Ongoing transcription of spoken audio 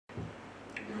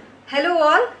Hello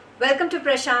all, welcome to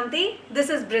Prashanti. This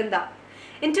is Brinda.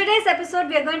 In today's episode,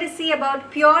 we are going to see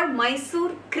about pure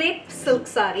Mysore crepe silk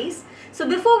sarees. So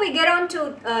before we get on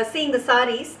to seeing the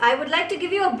sarees, I would like to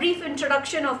give you a brief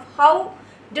introduction of how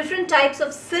different types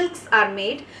of silks are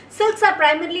made. Silks are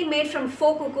primarily made from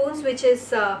four cocoons, which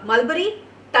is mulberry,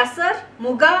 tussar,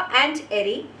 muga and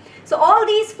eri. So all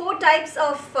these four types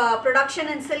of production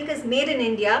in silk is made in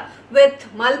India,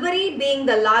 with mulberry being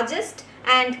the largest,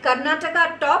 and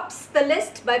Karnataka tops the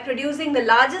list by producing the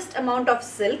largest amount of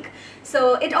silk.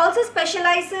 So it also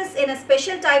specializes in a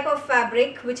special type of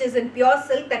fabric which is in pure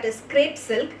silk, that is crepe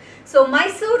silk. So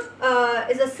Mysore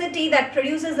is a city that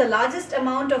produces the largest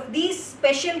amount of these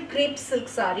special crepe silk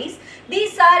sarees.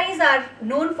 These sarees are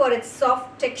known for its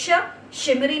soft texture,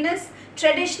 shimmeriness,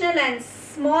 traditional and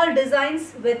small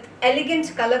designs with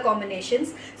elegant color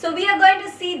combinations. So we are going to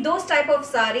see those type of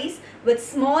sarees with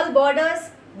small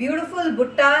borders, beautiful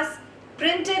buttas,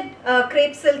 printed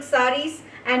crepe silk sarees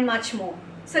and much more.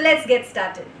 So let's get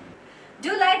started.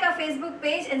 Do like our Facebook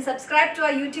page and subscribe to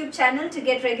our YouTube channel to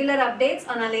get regular updates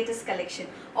on our latest collection.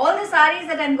 All the sarees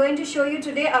that I am going to show you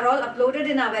today are all uploaded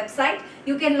in our website.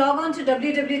 You can log on to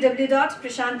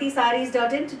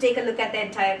www.prashantisarees.in to take a look at the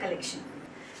entire collection.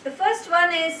 The first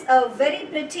one is a very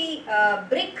pretty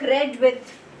brick red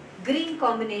with green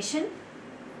combination.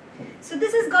 So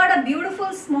this has got a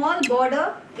beautiful small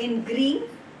border in green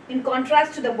in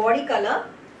contrast to the body color.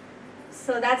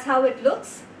 So that's how it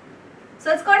looks.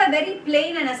 So it's got a very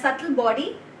plain and a subtle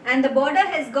body, and the border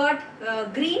has got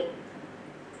green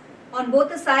on both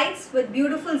the sides with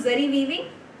beautiful zari weaving.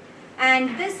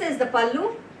 And this is the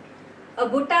pallu, a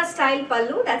butta style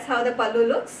pallu. That's how the pallu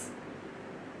looks.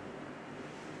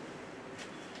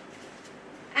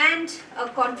 And a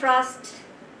contrast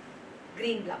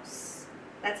green blouse.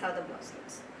 That's how the blouse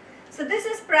looks. So this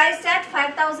is priced at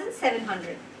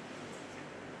 5,700.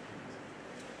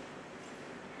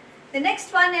 The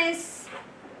next one is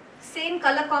same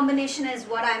color combination as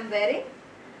what I am wearing.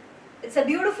 It's a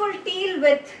beautiful teal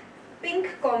with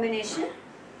pink combination.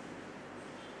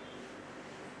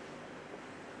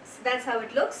 So that's how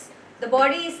it looks. The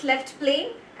body is left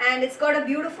plain and it's got a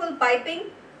beautiful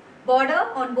piping border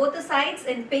on both the sides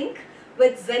in pink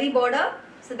with zari border.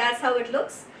 So that's how it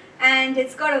looks. And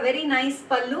it's got a very nice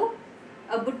pallu,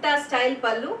 a butta style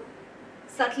pallu,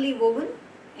 subtly woven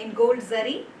in gold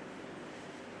zari.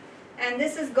 And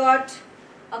this has got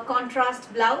a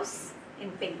contrast blouse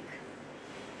in pink,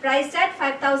 priced at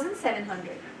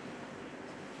 5,700.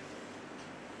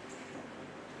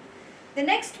 The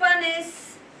next one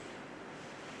is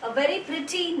a very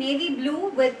pretty navy blue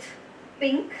with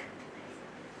pink,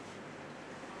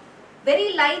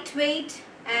 very lightweight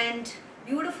and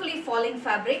beautifully falling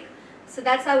fabric. So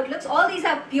that's how it looks. All these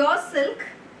are pure silk.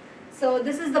 So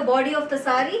this is the body of the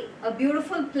sari, a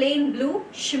beautiful plain blue,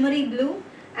 shimmery blue,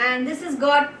 and this has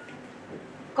got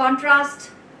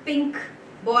contrast pink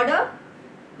border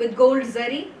with gold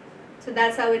zari. So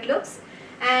that's how it looks.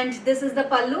 And this is the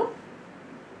pallu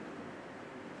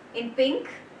in pink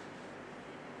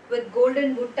with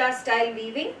golden butta style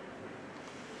weaving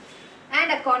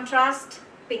and a contrast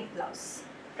pink blouse,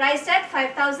 priced at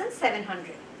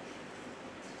 5,700.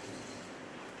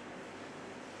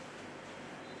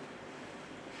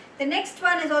 The next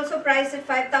one is also priced at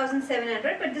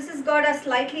 5,700, but this has got a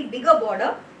slightly bigger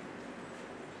border.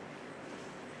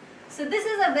 So this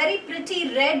is a very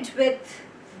pretty red with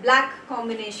black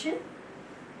combination.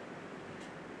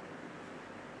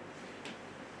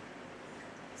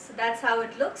 So that's how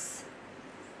it looks.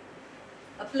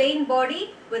 A plain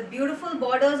body with beautiful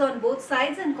borders on both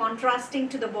sides and contrasting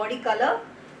to the body color.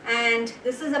 And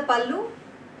this is a pallu,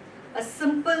 a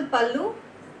simple pallu.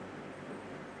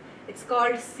 It's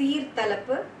called Seer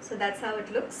Talapa, so that's how it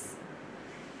looks.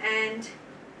 And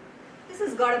this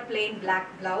has got a plain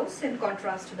black blouse in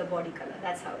contrast to the body color.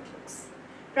 That's how it looks.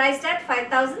 Priced at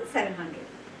 5,700.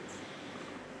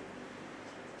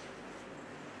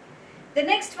 The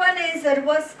next one is a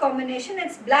reverse combination.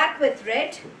 It's black with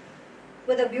red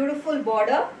with a beautiful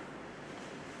border.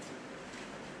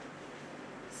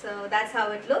 So that's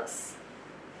how it looks.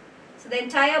 So the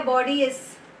entire body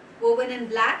is woven in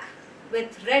black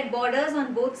with red borders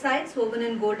on both sides woven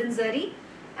in golden zari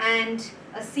and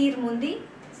a seer mundi.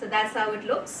 So that's how it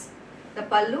looks. The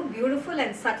pallu, beautiful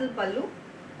and subtle pallu.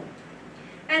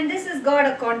 And this has got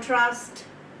a contrast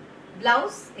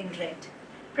blouse in red,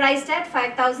 priced at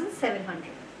 5,700.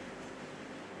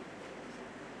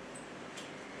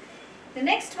 The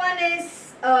next one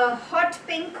is a hot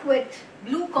pink with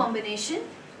blue combination.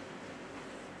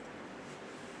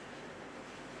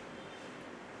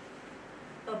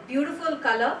 A beautiful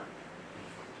color.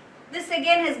 This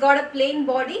again has got a plain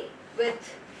body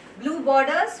with blue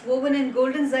borders woven in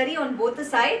golden zari on both the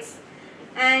sides,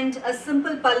 and a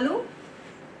simple pallu.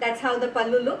 That's how the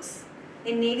pallu looks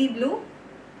in navy blue.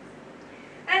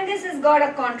 And this has got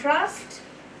a contrast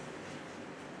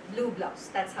blue blouse.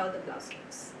 That's how the blouse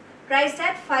looks. Priced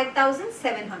at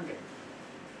 5,700.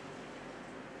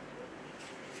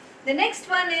 The next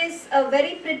one is a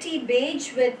very pretty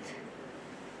beige with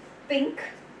pink.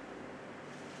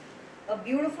 A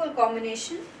beautiful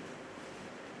combination.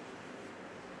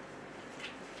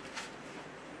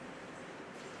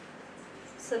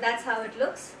 So that's how it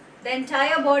looks. The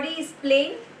entire body is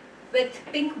plain with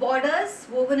pink borders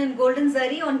woven in golden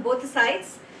zari on both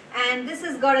sides, and this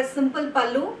has got a simple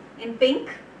pallu in pink.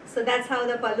 So that's how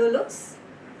the pallu looks,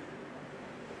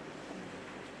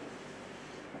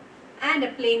 and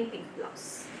a plain pink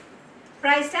blouse.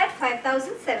 Priced at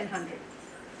 5,700.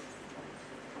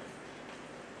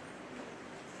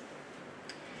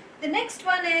 The next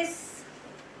one is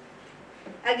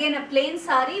again a plain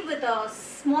sari with a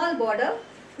small border.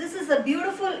 This is a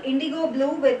beautiful indigo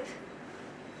blue with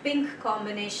pink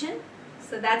combination.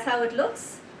 So that's how it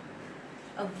looks.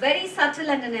 A very subtle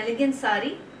and an elegant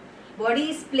sari. Body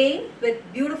is plain with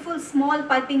beautiful small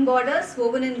piping borders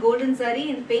woven in golden zari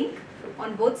in pink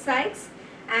on both sides.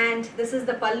 And this is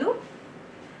the pallu.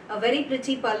 A very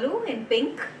pretty pallu in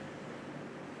pink.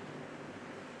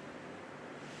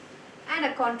 And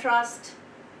a contrast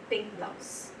pink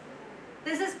blouse.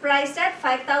 This is priced at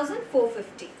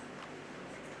 5,450.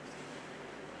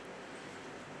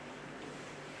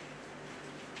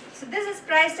 So this is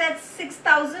priced at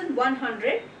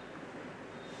 6,100.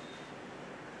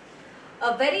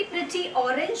 A very pretty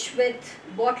orange with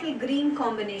bottle green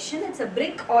combination. It's a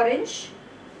brick orange.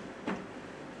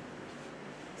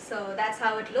 So that's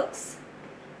how it looks.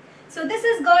 So this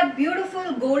has got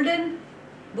beautiful golden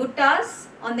buttas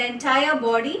on the entire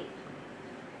body.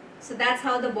 So that's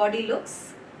how the body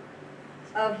looks.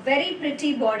 A very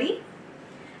pretty body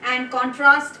and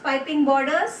contrast piping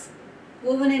borders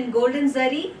woven in golden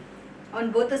zari on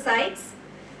both the sides,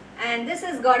 and this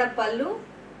has got a pallu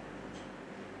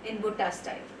in butta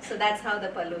style. So that's how the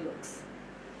pallu looks,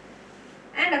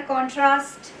 and a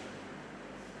contrast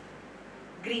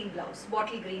green blouse,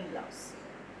 bottle green blouse,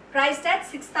 priced at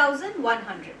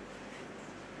 6,100.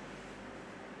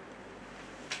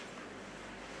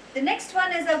 The next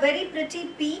one is a very pretty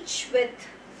peach with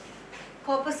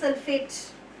copper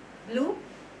sulphate blue.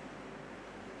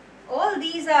 All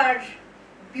these are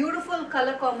beautiful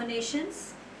color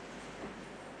combinations.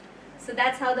 So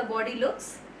that's how the body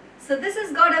looks. So this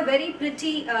has got a very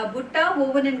pretty butta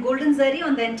woven in golden zari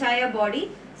on the entire body.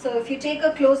 So if you take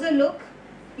a closer look,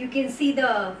 you can see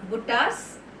the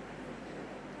buttas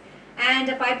and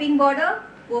a piping border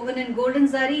woven in golden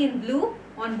zari in blue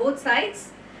on both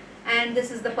sides. And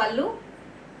this is the pallu,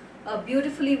 a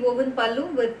beautifully woven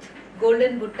pallu with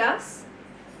golden buttas.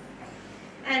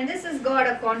 And this has got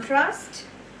a contrast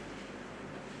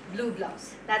blue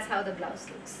blouse. That's how the blouse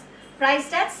looks.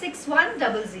 Priced at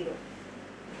 6,100.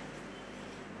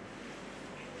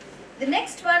 The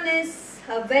next one is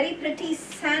a very pretty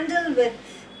sandal with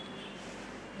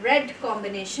red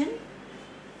combination.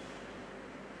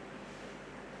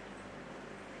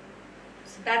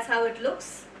 So that's how it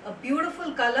looks. A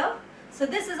beautiful color. So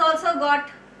this has also got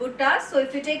buttas. So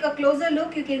if you take a closer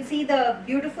look, you can see the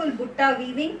beautiful butta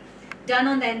weaving done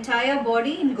on the entire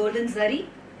body in golden zari.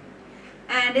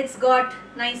 And it's got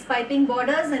nice piping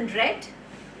borders in red.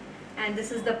 And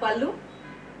this is the pallu.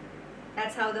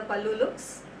 That's how the pallu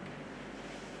looks.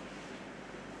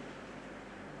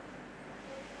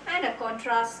 And a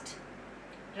contrast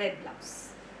red blouse.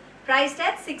 Priced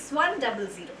at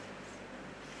 6,100.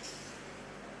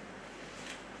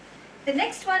 The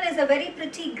next one is a very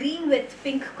pretty green with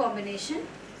pink combination.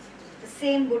 The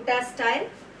same butta style.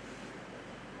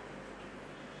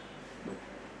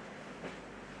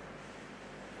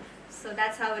 So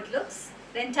that's how it looks.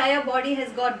 The entire body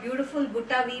has got beautiful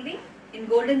butta weaving in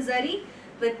golden zari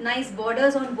with nice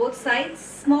borders on both sides,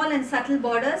 small and subtle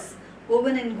borders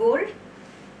woven in gold,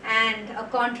 and a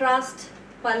contrast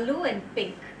pallu in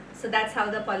pink. So that's how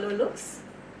the pallu looks.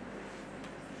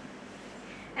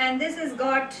 And this has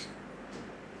got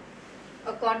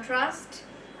a contrast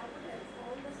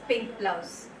pink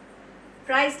blouse.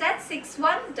 Priced at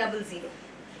 6,100.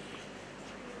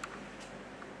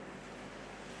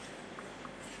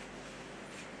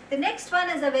 The next one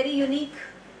is a very unique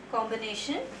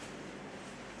combination.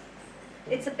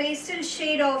 It's a pastel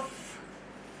shade of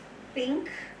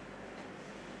pink,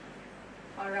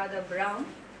 or rather brown,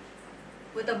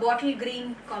 with a bottle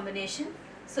green combination.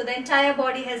 So the entire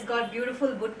body has got beautiful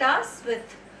buttas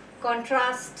with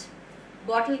contrast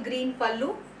bottle green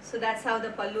pallu. So that's how the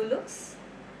pallu looks.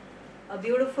 A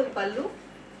beautiful pallu.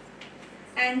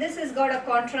 And this has got a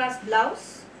contrast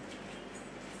blouse.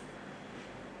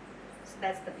 So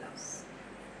that's the blouse.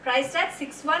 Priced at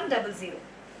 6100.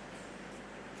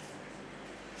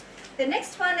 The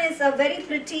next one is a very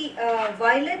pretty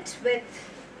violet with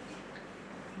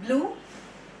blue.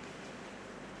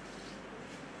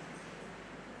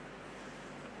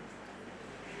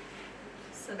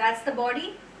 So that's the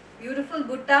body. Beautiful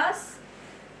buttas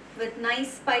with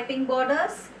nice piping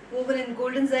borders, woven in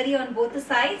golden zari on both the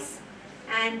sides.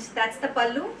 And that's the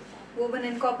pallu, woven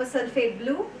in copper sulphate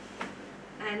blue.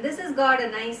 And this has got a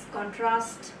nice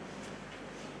contrast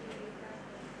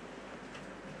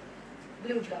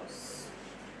blue blouse.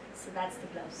 So that's the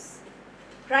blouse.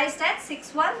 Priced at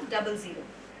 6100.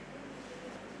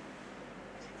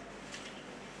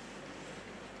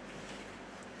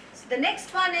 So the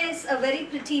next one is a very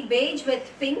pretty beige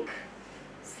with pink,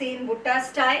 same butta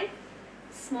style,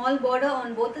 small border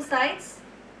on both the sides.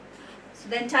 So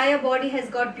the entire body has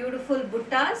got beautiful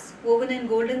buttas woven in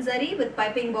golden zari with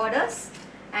piping borders,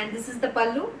 and this is the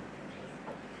pallu,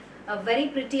 a very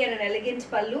pretty and an elegant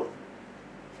pallu,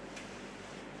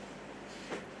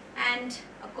 and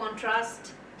a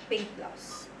contrast pink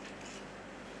blouse.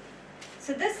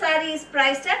 So this saree is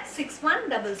priced at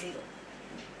 6100.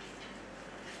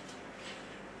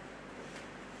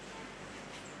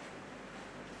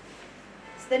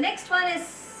 So the next one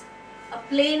is a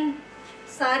plain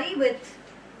saree with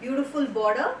beautiful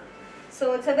border.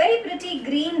 So it's a very pretty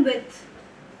green with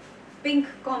pink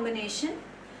combination,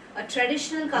 a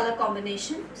traditional color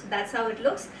combination. So that's how it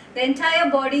looks. The entire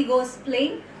body goes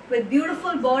plain with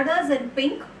beautiful borders in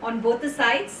pink on both the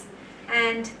sides,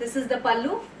 and this is the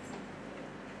pallu,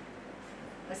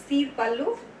 a seed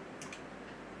pallu,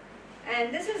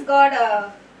 and this has got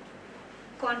a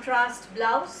contrast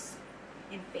blouse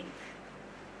in pink.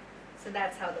 So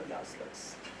that's how the blouse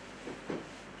looks.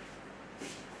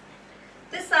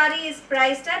 This saree is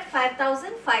priced at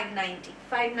 5,590,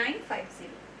 5950.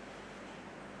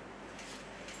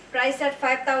 Priced at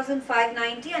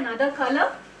 5,590. Another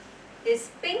color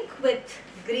is pink with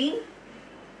green.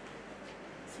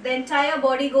 So the entire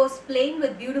body goes plain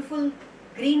with beautiful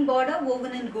green border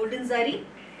woven in golden zari.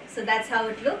 So that's how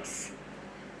it looks.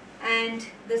 And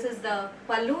this is the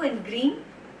pallu in green,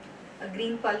 a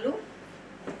green pallu,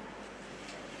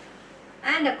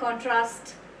 and a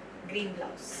contrast green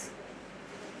blouse.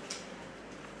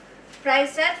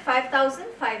 Priced at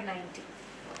 5,590.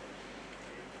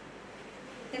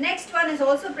 The next one is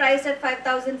also priced at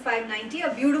 5,590,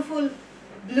 a beautiful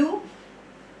blue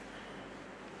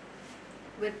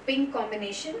with pink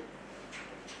combination.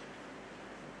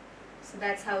 So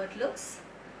that's how it looks.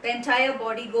 The entire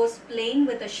body goes plain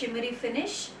with a shimmery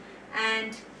finish,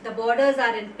 and the borders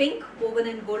are in pink woven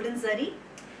in golden zari,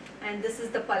 and this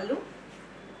is the pallu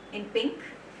in pink,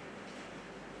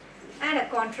 and a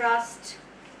contrast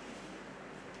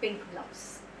pink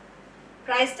blouse.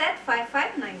 Priced at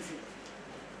 5,590.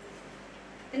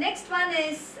 The next one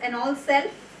is an all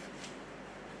self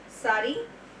saree.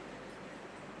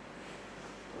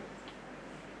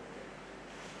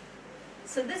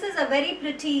 So this is a very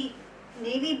pretty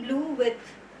navy blue with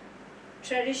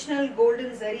traditional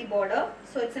golden zari border.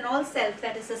 So it's an all self,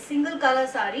 that is a single color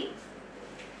saree.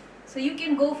 So you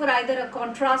can go for either a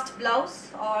contrast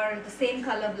blouse or the same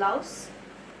color blouse.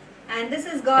 And this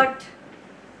has got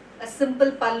a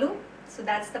simple pallu. So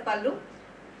that's the pallu.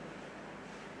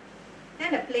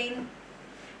 And a plain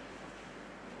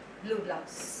blue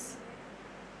blouse.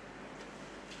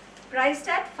 Priced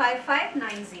at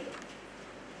 5,590.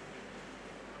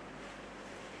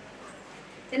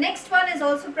 The next one is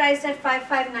also priced at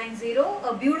 5,590.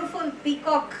 A beautiful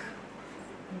peacock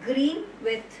green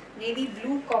with navy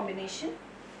blue combination.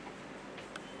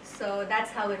 So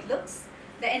that's how it looks.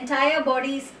 The entire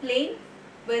body is plain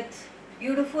with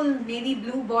beautiful navy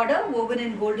blue border woven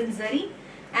in golden zari,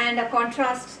 and a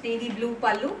contrast navy blue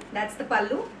pallu. That's the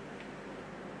pallu.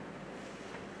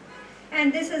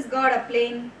 And this has got a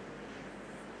plain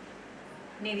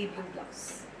navy blue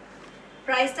blouse.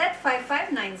 Priced at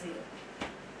 5,590.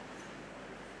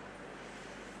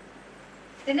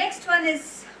 The next one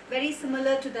is very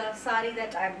similar to the saree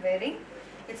that I am wearing.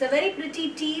 It's a very pretty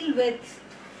teal with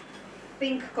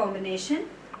pink combination.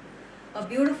 A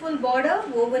beautiful border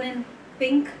woven in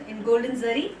pink in golden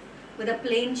zari with a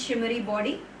plain shimmery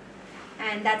body,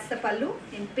 and that's the pallu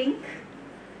in pink,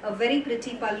 a very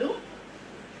pretty pallu,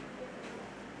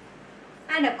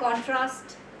 and a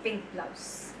contrast pink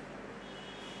blouse.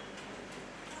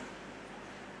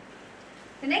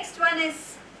 The next one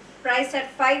is priced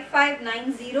at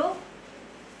 5,590.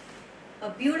 a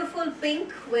beautiful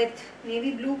pink with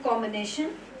navy blue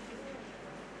combination.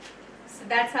 So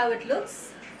that's how it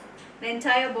looks. The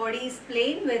entire body is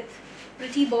plain with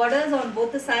pretty borders on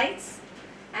both the sides,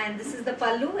 and this is the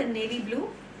pallu in navy blue.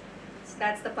 So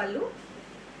that's the pallu,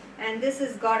 and this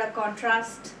has got a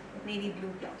contrast navy blue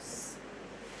blouse.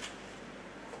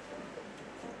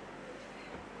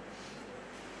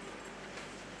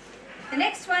 The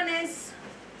next one is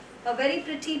a very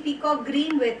pretty peacock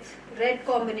green with red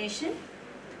combination.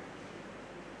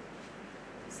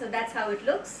 So that's how it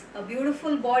looks. A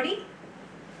beautiful body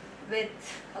with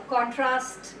a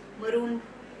contrast maroon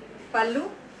pallu,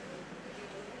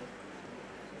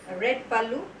 a red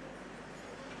pallu,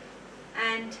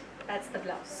 and that's the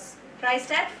blouse.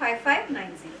 Priced at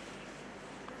 5590.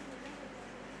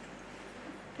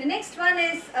 The next one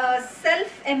is a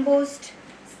self-embossed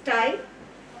style.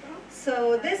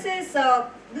 So this has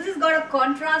got a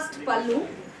contrast pallu,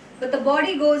 but the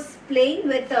body goes plain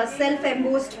with a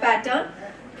self-embossed pattern.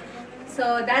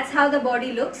 So that's how the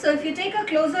body looks. So if you take a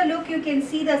closer look, you can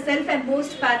see the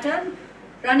self-embossed pattern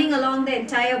running along the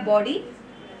entire body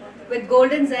with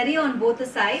golden zari on both the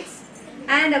sides,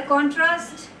 and a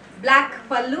contrast black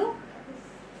pallu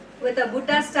with a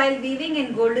butta style weaving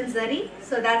in golden zari.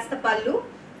 So that's the pallu,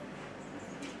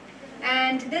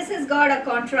 and this has got a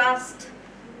contrast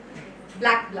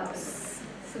black blouse.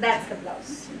 So that's the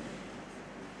blouse.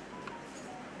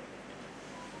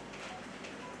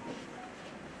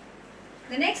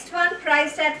 The next one,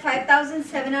 priced at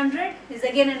 5700, is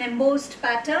again an embossed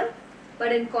pattern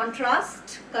but in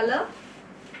contrast color.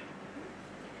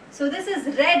 So this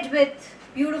is red with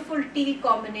beautiful teal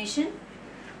combination.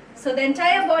 So the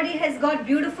entire body has got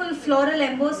beautiful floral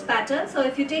embossed pattern. So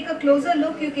if you take a closer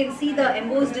look, you can see the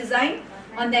embossed design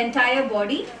on the entire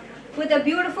body, with a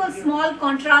beautiful small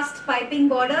contrast piping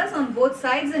borders on both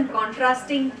sides in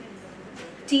contrasting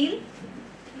teal,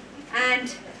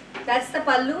 and that's the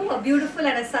pallu, a beautiful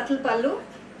and a subtle pallu,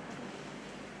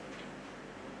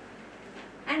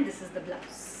 and this is the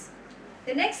blouse.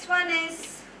 The next one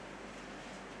is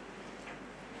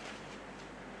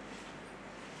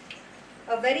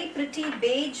a very pretty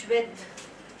beige with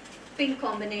pink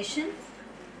combination.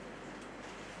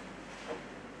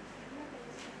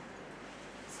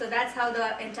 So that's how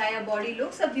the entire body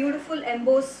looks. A beautiful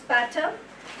embossed pattern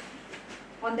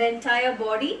on the entire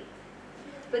body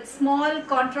with small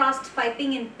contrast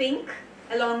piping in pink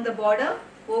along the border,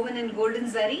 woven in golden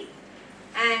zari.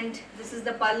 And this is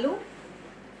the pallu,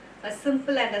 a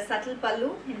simple and a subtle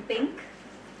pallu in pink.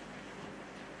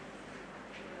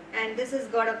 And this has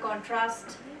got a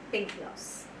contrast pink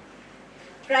blouse.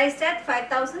 Priced at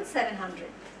 5700.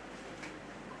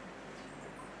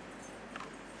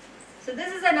 So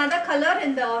this is another color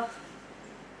in the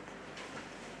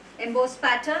embossed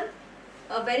pattern,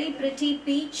 a very pretty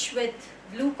peach with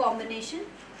blue combination.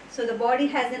 So the body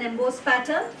has an embossed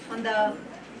pattern on the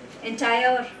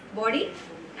entire body,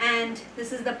 and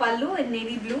this is the pallu in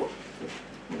navy blue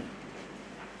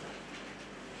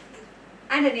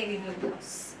and a navy blue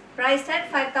blouse. Priced at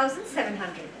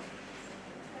 5700.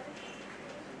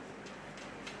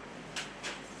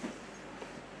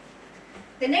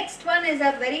 The next one is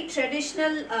a very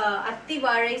traditional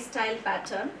Attivare style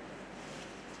pattern.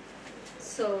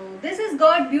 So this has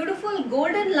got beautiful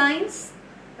golden lines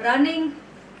running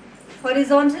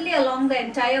horizontally along the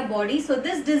entire body. So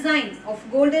this design of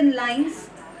golden lines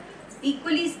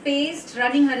equally spaced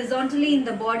running horizontally in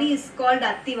the body is called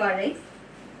Attivare,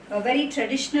 a very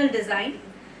traditional design.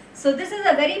 So this is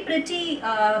a very pretty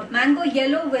mango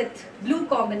yellow with blue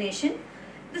combination.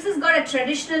 This has got a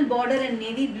traditional border in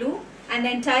navy blue, and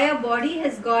the entire body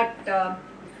has got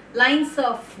lines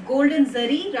of golden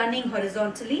zari running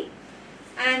horizontally,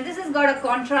 and this has got a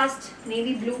contrast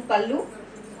navy blue pallu.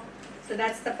 So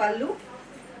that's the pallu,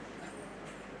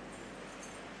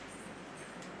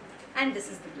 and this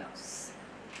is the blouse.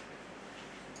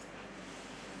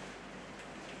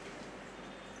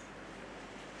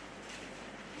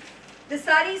 The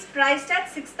saree is priced at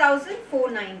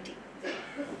 6490.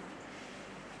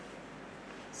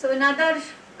 So another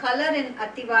color in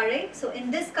Attivare. So in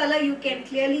this color you can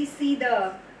clearly see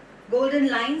the golden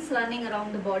lines running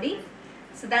around the body.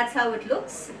 So that's how it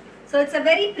looks. So it's a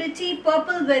very pretty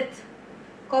purple with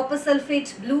copper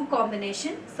sulphate blue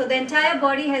combination. So the entire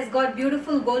body has got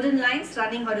beautiful golden lines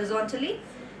running horizontally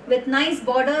with nice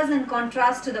borders in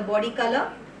contrast to the body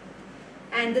color.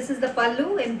 And this is the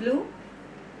pallu in blue.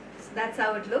 So that's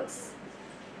how it looks.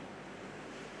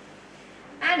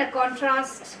 And a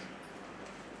contrast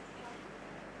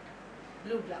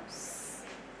blue blouse.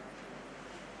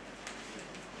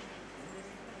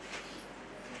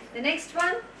 The next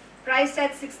one, priced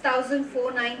at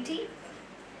 6490,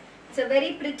 It's a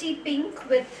very pretty pink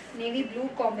with navy blue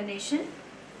combination.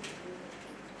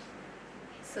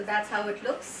 So that's how it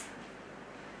looks.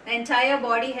 The entire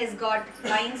body has got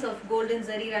lines of golden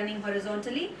zari running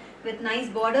horizontally with nice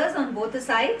borders on both the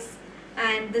sides,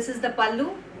 and this is the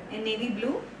pallu in navy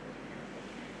blue,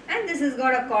 and this has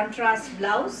got a contrast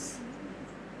blouse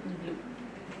in blue.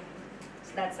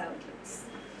 So that's how it looks.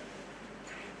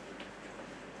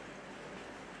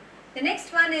 The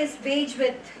next one is beige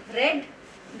with red,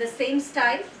 the same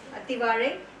style,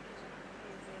 Ativare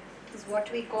is what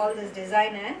we call this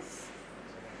design as.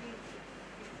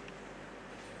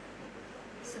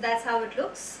 So that's how it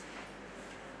looks.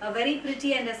 A very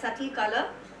pretty and a subtle color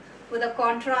with a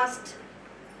contrast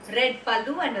red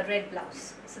pallu and a red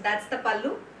blouse. So that's the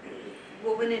pallu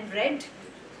woven in red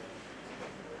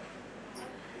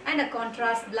and a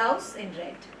contrast blouse in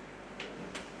red.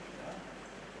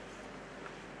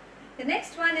 The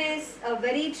next one is a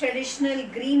very traditional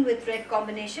green with red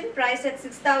combination, priced at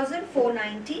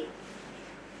 6,490.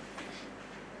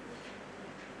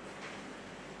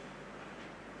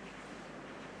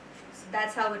 So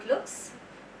that's how it looks.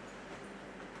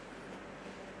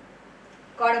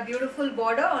 Got a beautiful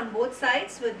border on both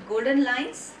sides with golden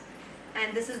lines,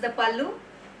 and this is the pallu,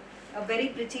 a very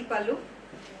pretty pallu,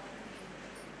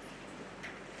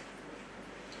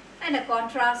 and a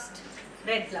contrast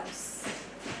red blouse.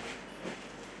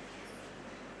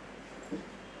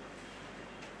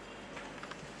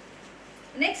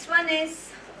 Next one is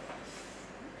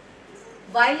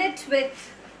violet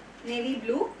with navy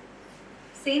blue,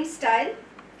 same style.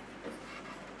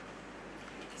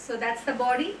 So that's the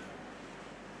body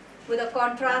with a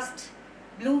contrast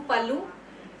blue pallu.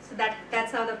 So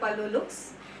that's how the pallu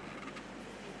looks.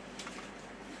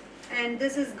 And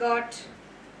this has got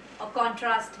a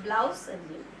contrast blouse in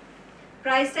blue.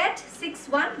 Priced at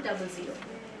 6,100.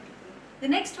 The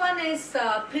next one is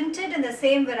printed in the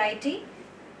same variety.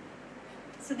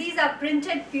 So these are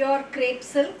printed pure crepe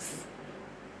silks.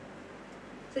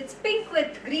 So it's pink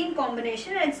with green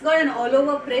combination, and it's got an all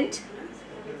over print.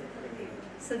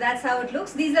 So that's how it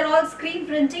looks. These are all screen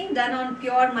printing done on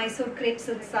pure Mysore crepe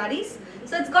silk sarees.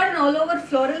 So it's got an all over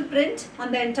floral print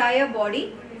on the entire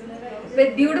body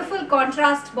with beautiful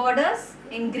contrast borders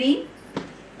in green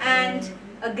and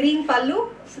a green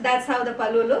pallu. So that's how the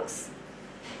pallu looks.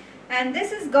 And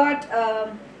this has got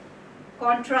a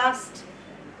contrast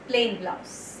plain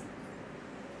blouse.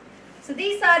 So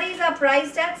these sarees are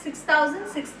priced at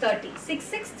 6,630,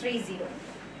 6,630.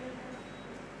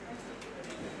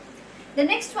 The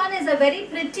next one is a very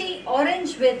pretty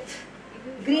orange with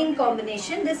green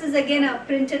combination. This is again a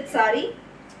printed saree.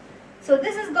 So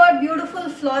this has got beautiful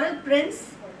floral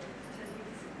prints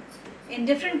in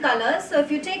different colors. So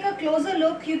if you take a closer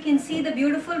look, you can see the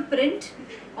beautiful print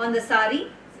on the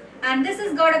saree. And this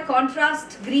has got a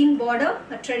contrast green border,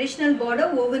 a traditional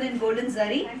border woven in golden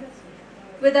zari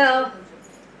with a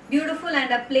beautiful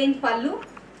and a plain pallu.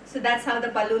 So that's how the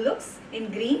pallu looks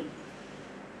in green.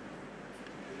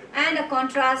 And a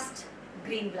contrast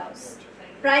green blouse.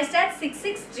 Priced at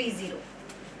 6,630.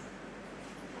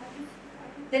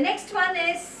 The next one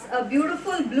is a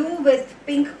beautiful blue with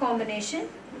pink combination.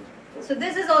 So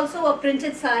this is also a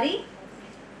printed saree.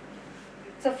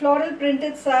 It's a floral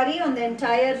printed saree on the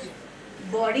entire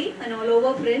body, an all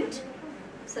over print.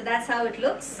 So that's how it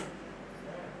looks.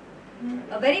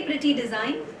 A very pretty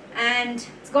design, and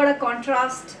it's got a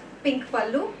contrast pink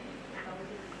pallu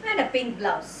and a pink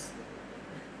blouse.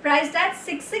 Priced at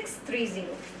 6,630.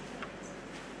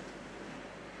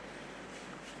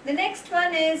 The next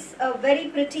one is a very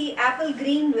pretty apple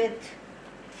green with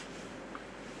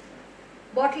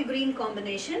bottle green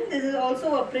combination. This is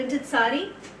also a printed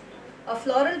saree, a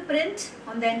floral print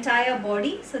on the entire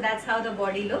body. So that's how the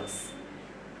body looks.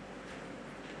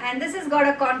 And this has got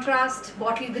a contrast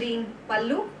bottle green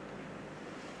pallu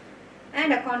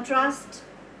and a contrast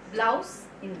blouse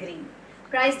in green.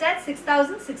 Priced at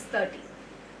 6,630.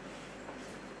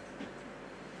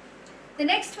 The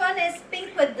next one is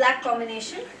pink with black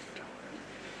combination.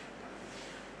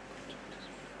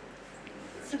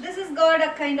 So this has got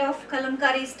a kind of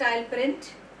kalamkari style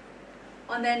print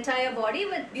on the entire body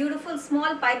with beautiful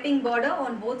small piping border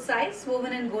on both sides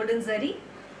woven in golden zari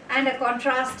and a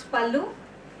contrast pallu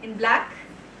in black.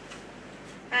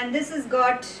 And this has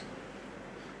got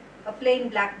a plain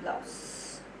black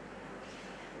blouse.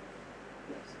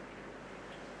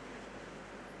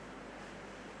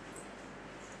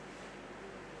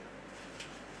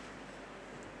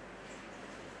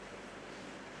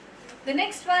 The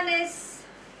next one is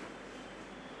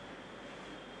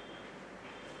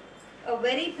a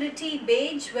very pretty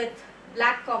beige with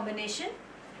black combination,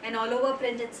 an all over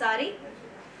printed saree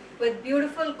with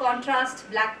beautiful contrast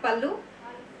black pallu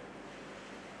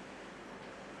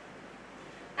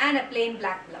and a plain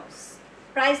black blouse.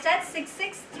 Priced at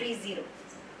 6630.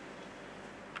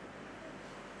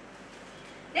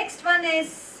 Next one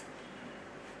is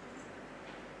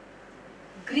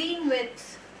green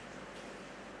with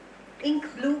ink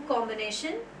blue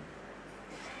combination.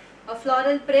 A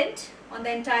floral print on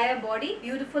the entire body,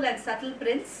 beautiful and subtle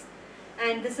prints,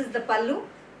 and this is the pallu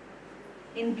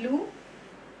in blue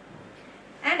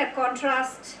and a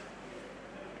contrast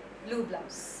blue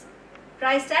blouse,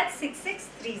 priced at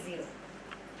 6630.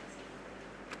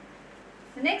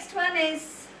 The next one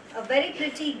is a very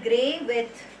pretty grey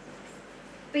with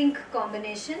pink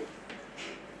combination.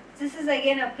 This is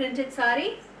again a printed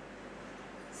sari,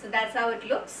 so that's how it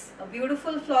looks. A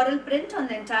beautiful floral print on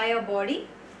the entire body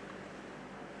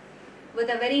with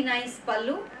a very nice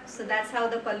pallu, so that's how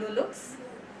the pallu looks.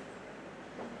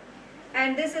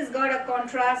 And this has got a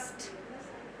contrast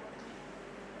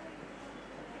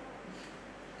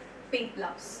pink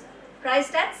blouse,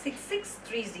 priced at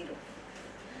 6630.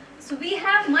 So we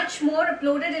have much more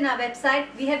uploaded in our website.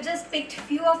 We have just picked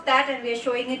few of that and we are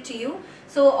showing it to you.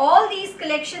 So all these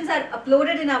collections are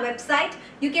uploaded in our website.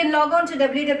 You can log on to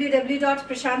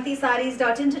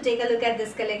www.prashantisarees.in to take a look at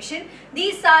this collection.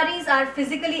 These sarees are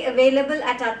physically available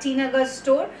at our T Nagar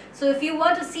store. So if you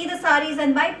want to see the sarees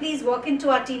and buy, please walk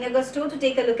into our T Nagar store to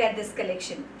take a look at this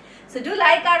collection. So do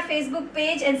like our Facebook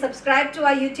page and subscribe to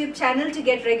our YouTube channel to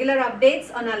get regular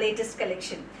updates on our latest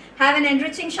collection. Have an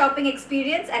enriching shopping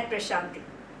experience at Prashanti.